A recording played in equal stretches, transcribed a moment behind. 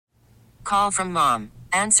call from mom.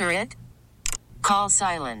 Answer it. Call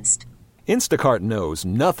silenced. Instacart knows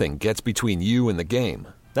nothing gets between you and the game.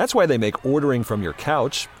 That's why they make ordering from your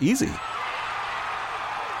couch easy.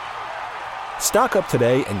 Stock up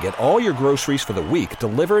today and get all your groceries for the week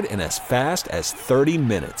delivered in as fast as 30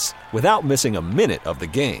 minutes without missing a minute of the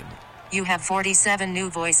game. You have 47 new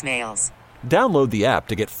voicemails. Download the app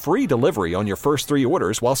to get free delivery on your first 3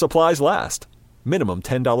 orders while supplies last. Minimum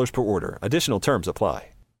 $10 per order. Additional terms apply.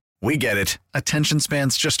 We get it. Attention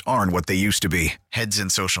spans just aren't what they used to be. Heads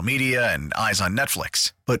in social media and eyes on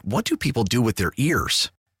Netflix. But what do people do with their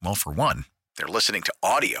ears? Well, for one, they're listening to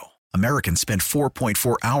audio. Americans spend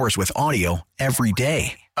 4.4 hours with audio every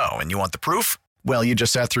day. Oh, and you want the proof? Well, you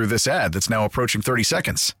just sat through this ad that's now approaching 30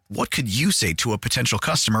 seconds. What could you say to a potential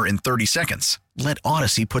customer in 30 seconds? Let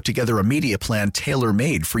Odyssey put together a media plan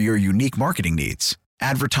tailor-made for your unique marketing needs.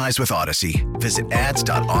 Advertise with Odyssey. Visit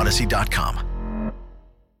ads.odyssey.com.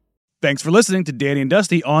 Thanks for listening to Danny and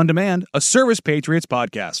Dusty On Demand, a Service Patriots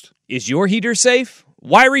podcast. Is your heater safe?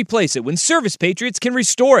 Why replace it when Service Patriots can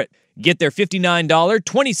restore it? Get their $59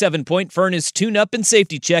 27-point furnace tune-up and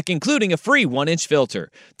safety check, including a free 1-inch filter.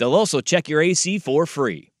 They'll also check your AC for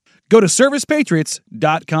free. Go to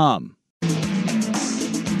ServicePatriots.com.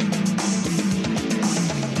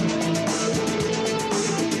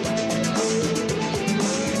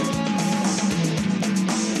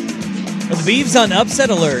 The Beavs on upset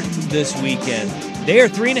alert this weekend. They are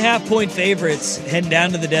 3.5-point favorites heading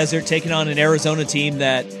down to the desert, taking on an Arizona team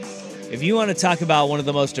that, if you want to talk about one of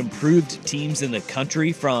the most improved teams in the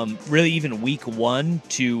country from really even week 1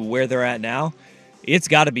 to where they're at now, it's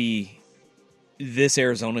got to be this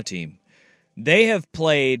Arizona team. They have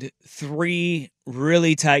played 3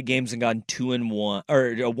 really tight games and gone 2-1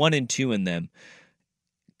 or 1-2 in them.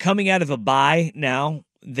 Coming out of a bye now,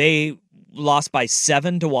 they lost by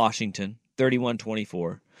 7 to Washington,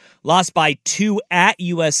 31-24. Lost by 2 at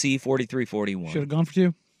USC, 43-41. Should have gone for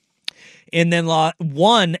 2. And then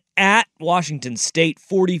won at Washington State,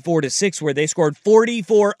 44-6, where they scored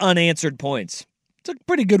 44 unanswered points. It's a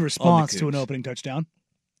pretty good response to an opening touchdown.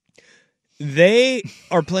 They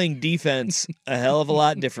are playing defense a hell of a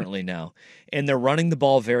lot differently now, and they're running the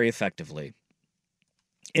ball very effectively.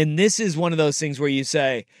 And this is one of those things where you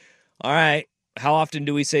say, all right, how often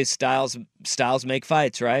do we say styles make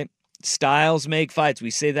fights, right? Styles make fights. We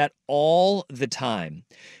say that all the time.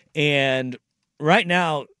 And right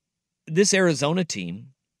now, this Arizona team,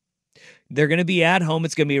 they're going to be at home.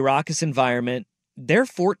 It's going to be a raucous environment. They're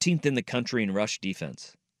 14th in the country in rush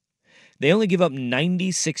defense. They only give up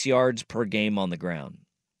 96 yards per game on the ground.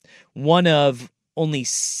 One of only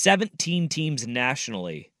 17 teams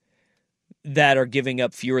nationally that are giving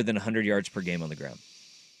up fewer than 100 yards per game on the ground.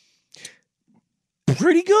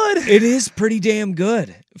 Pretty good. It is pretty damn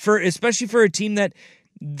good, especially for a team that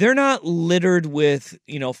they're not littered with,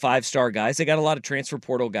 5-star guys. They got a lot of transfer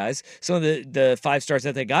portal guys. Some of the 5 stars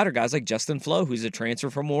that they got are guys like Justin Flo, who's a transfer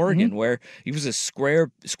from Oregon, where he was a square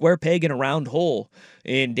peg in a round hole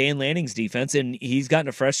in Dan Lanning's defense, and he's gotten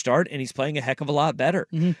a fresh start, and he's playing a heck of a lot better.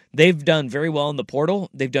 Mm-hmm. They've done very well in the portal.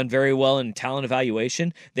 They've done very well in talent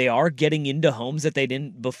evaluation. They are getting into homes that they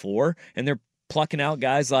didn't before, and they're plucking out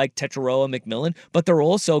guys like Tetraroa McMillan, but they're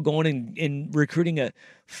also going and recruiting a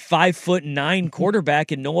 5'9" quarterback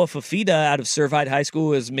in Noah Fafita out of Servite High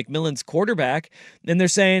School as McMillan's quarterback. And they're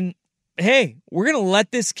saying, hey, we're going to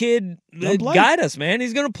let this kid guide us, man.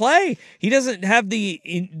 He's going to play. He doesn't have the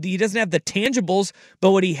tangibles,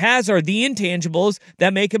 but what he has are the intangibles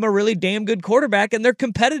that make him a really damn good quarterback, and they're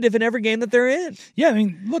competitive in every game that they're in. Yeah, I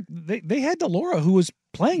mean, look, they had Delora, who was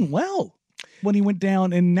playing well when he went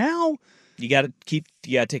down, and now you got to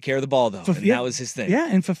take care of the ball, though. And that was his thing. Yeah,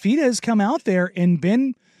 and Fafita has come out there and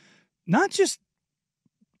been not just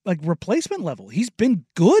like replacement level. He's been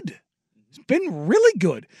good. He's been really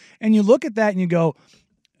good. And you look at that and you go,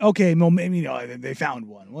 okay, well, maybe they found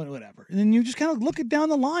one, whatever. And then you just kind of look it down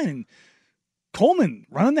the line, and Coleman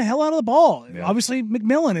running the hell out of the ball. Yeah. Obviously,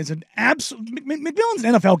 McMillan is McMillan's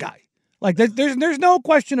an NFL guy. Like, there's no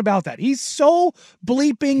question about that. He's so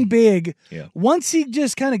bleeping big. Yeah. Once he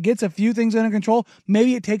just kind of gets a few things under control,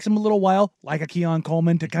 maybe it takes him a little while, like a Keon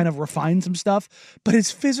Coleman, to kind of refine some stuff. But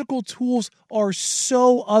his physical tools are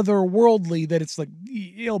so otherworldly that it's like,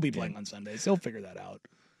 he'll be playing on Sundays. He'll figure that out.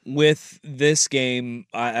 With this game,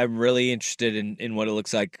 I'm really interested in what it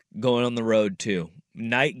looks like going on the road, too.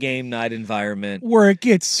 Night game, night environment. Where it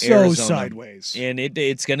gets so Arizona. Sideways. And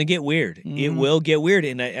it's going to get weird. Mm-hmm. It will get weird.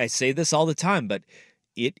 And I say this all the time, but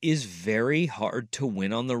it is very hard to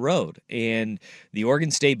win on the road. And the Oregon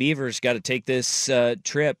State Beavers got to take this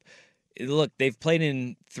trip. Look, they've played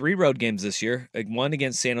in 3 road games this year. One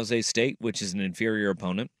against San Jose State, which is an inferior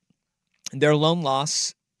opponent. Their lone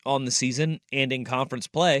loss on the season and in conference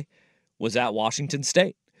play was at Washington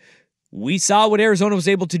State. We saw what Arizona was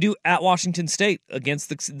able to do at Washington State against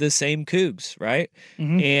the same Cougs, right?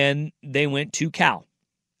 Mm-hmm. And they went to Cal,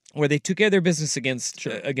 where they took care of their business against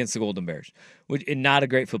the Golden Bears, which is not a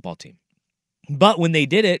great football team. But when they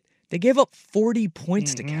did it, they gave up 40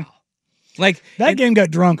 points to Cal. Like that game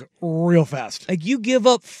got drunk real fast. Like you give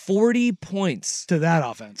up 40 points to that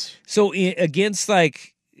offense. So against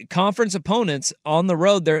like conference opponents on the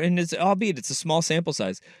road, albeit it's a small sample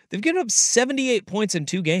size, they've given up 78 points in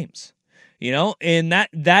 2 games. You know, and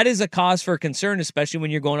that is a cause for concern, especially when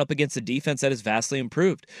you're going up against a defense that is vastly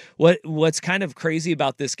improved. What's kind of crazy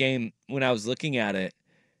about this game when I was looking at it,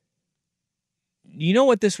 you know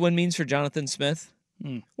what this win means for Jonathan Smith?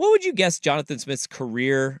 What would you guess Jonathan Smith's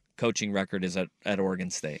career coaching record is at Oregon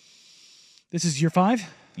State? This is year 5?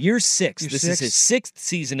 Year 6. This is his 6th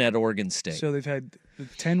season at Oregon State. So they've had the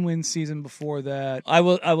 10-win season before that. I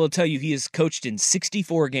will tell you, he has coached in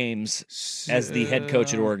 64 games as the head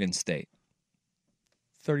coach at Oregon State.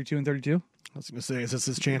 32-32? I was going to say, is this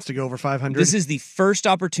his chance to go over 500? This is the first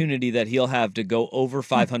opportunity that he'll have to go over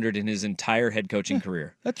 500 in his entire head coaching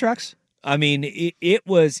career. That tracks. I mean, he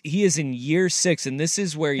is in year 6, and this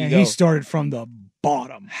is where he started from the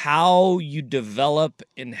bottom. How you develop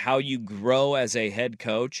and how you grow as a head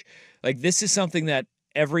coach. Like, this is something that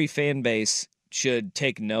every fan base should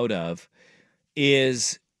take note of,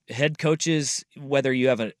 is head coaches, whether you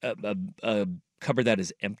have a cupboard that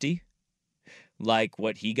is empty, like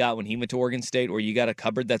what he got when he went to Oregon State, or you got a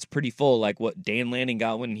cupboard that's pretty full, like what Dan Lanning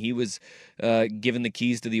got when he was given the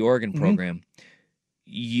keys to the Oregon program.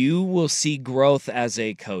 You will see growth as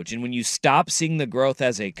a coach. And when you stop seeing the growth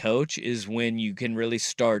as a coach is when you can really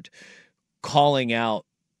start calling out,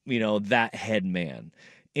 that head man.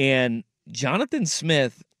 And Jonathan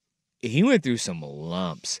Smith, he went through some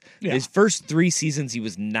lumps. Yeah. His first 3 seasons, he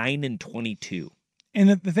was 9-22. And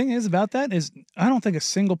the thing is about that is I don't think a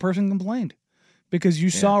single person complained. Because you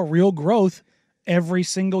saw real growth every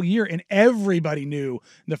single year, and everybody knew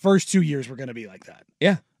the first 2 years were going to be like that.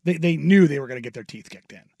 Yeah. They knew they were going to get their teeth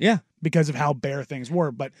kicked in. Yeah. Because of how bare things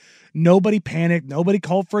were. But nobody panicked. Nobody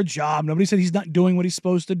called for a job. Nobody said he's not doing what he's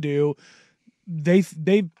supposed to do. They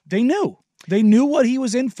knew. They knew what he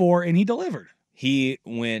was in for, and he delivered. He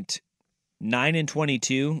went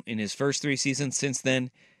 9-22 in his first 3 seasons. Since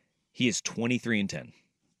then, he is 23-10.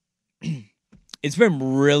 It's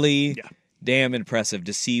been really... Yeah. Damn impressive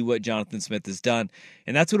to see what Jonathan Smith has done.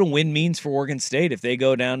 And that's what a win means for Oregon State if they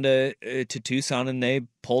go down to Tucson and they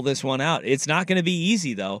pull this one out. It's not going to be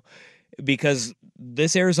easy, though, because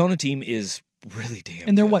this Arizona team is really damn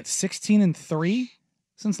And they're, good. 16-3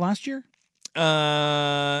 since last year?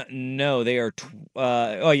 No, they are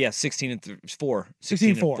 16-4.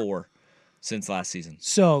 16-4 since last season.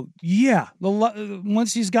 So, yeah,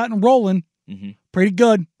 once he's gotten rolling, pretty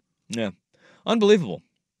good. Yeah. Unbelievable.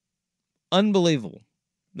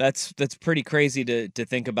 That's pretty crazy to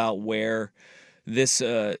think about where this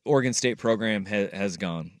Oregon State program has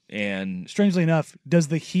gone. And strangely enough, does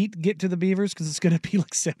the heat get to the Beavers? Because it's going to be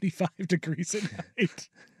like 75 degrees at night.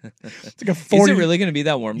 It's like a 40. Is it really going to be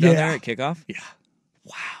that warm down there at kickoff? Yeah.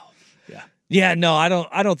 Wow. Yeah. Yeah. No, I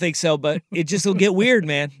don't think so. But it just will get weird,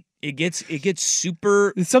 man. It gets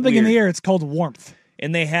super. There's something weird. In the air. It's called warmth.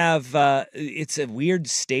 And they have it's a weird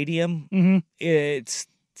stadium. Mm-hmm. It's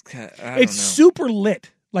super lit.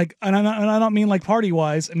 Like, and I don't mean like party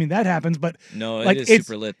wise. I mean that happens, but no, like, it is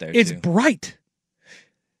super lit there. It's too. bright.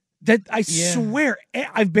 That I swear,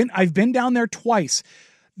 I've been down there twice.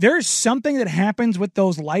 There's something that happens with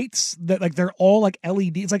those lights that like they're all like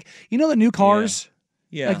LED. It's like the new cars.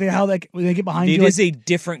 Yeah. Like when they get behind you. It is a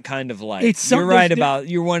different kind of light. You're right about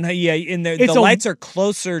your one. Yeah, in there, the lights are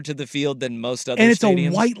closer to the field than most other stadiums. And it's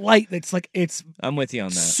a white light that's like I'm with you on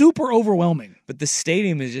that. Super overwhelming. But the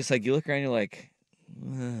stadium is just like you look around, and you're like,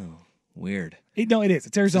 oh, weird. It is.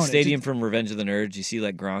 It's Arizona. The stadium from Revenge of the Nerds. You see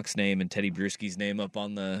like Gronk's name and Teddy Bruschi's name up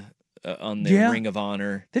on the Ring of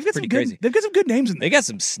Honor. They've got pretty crazy. Crazy. They've got some good names in there. They got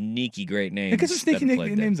some sneaky great names. They got some sneaky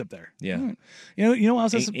names up there. Yeah. You know what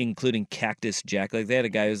else has including Cactus Jack. Like they had a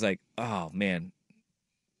guy who's like, oh man,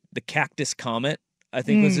 the Cactus Comet, I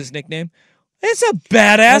think was his nickname. It's a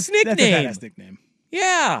badass nickname. That's a badass nickname.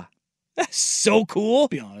 Yeah. That's so cool.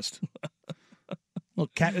 Be honest. Well,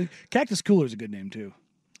 Cactus Cooler is a good name too.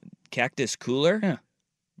 Cactus Cooler? Yeah.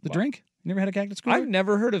 The drink? You never had a Cactus Cooler? I've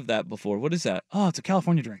never heard of that before. What is that? Oh, it's a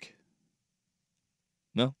California drink.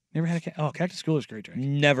 No. Never had Cactus Cooler is a great drink.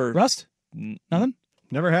 Never. Rust? Nothing?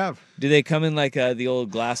 Never have. Do they come in like the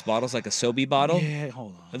old glass bottles, like a Sobe bottle? Yeah,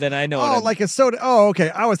 hold on. Then I know. Like a soda. Oh, okay.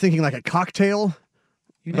 I was thinking like a cocktail.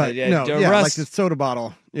 But no, Rust, like the soda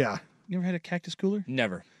bottle. Yeah. never had a cactus cooler?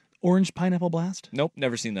 Never. Orange pineapple blast? Nope,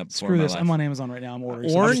 never seen that before. Screw in my this. life. I'm on Amazon right now. I'm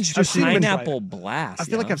ordering. Orange I've seen it in pineapple blast. I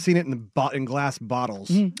feel like I've seen it in glass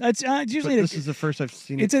bottles. It's usually But this is the first I've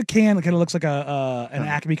seen it's it. a can that kind of looks like an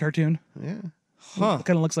Acme cartoon. Yeah. Huh.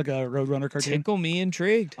 Kind of looks like a Roadrunner cartoon. Tickle me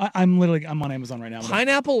intrigued. I'm on Amazon right now.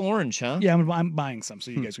 Pineapple orange, huh? Yeah, I'm buying some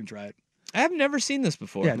so you guys can try it. I have never seen this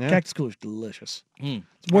before. Yeah, cactus cooler is delicious. Mm.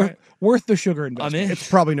 It's worth the sugar investment. I'm in. It's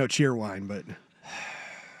probably no cheer wine, but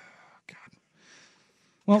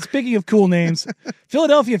Well, speaking of cool names,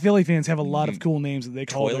 Philadelphia Philly fans have a lot of cool names that they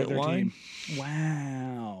call their Toilet wine? team.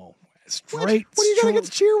 Wow. what do you got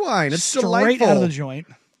against cheer wine? It's straight delightful. out of the joint.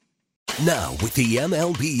 Now, with the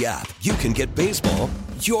MLB app, you can get baseball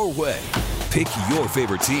your way. Pick your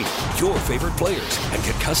favorite team, your favorite players, and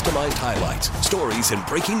get customized highlights, stories, and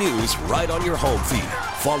breaking news right on your home feed.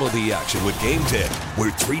 Follow the action with Game Day,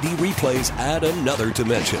 where 3D replays add another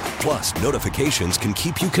dimension. Plus, notifications can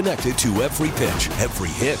keep you connected to every pitch, every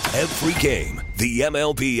hit, every game. The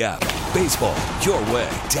MLB app. Baseball your way.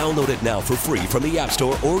 Download it now for free from the App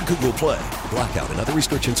Store or Google Play. Blackout and other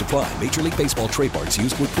restrictions apply. Major League Baseball trademarks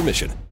used with permission.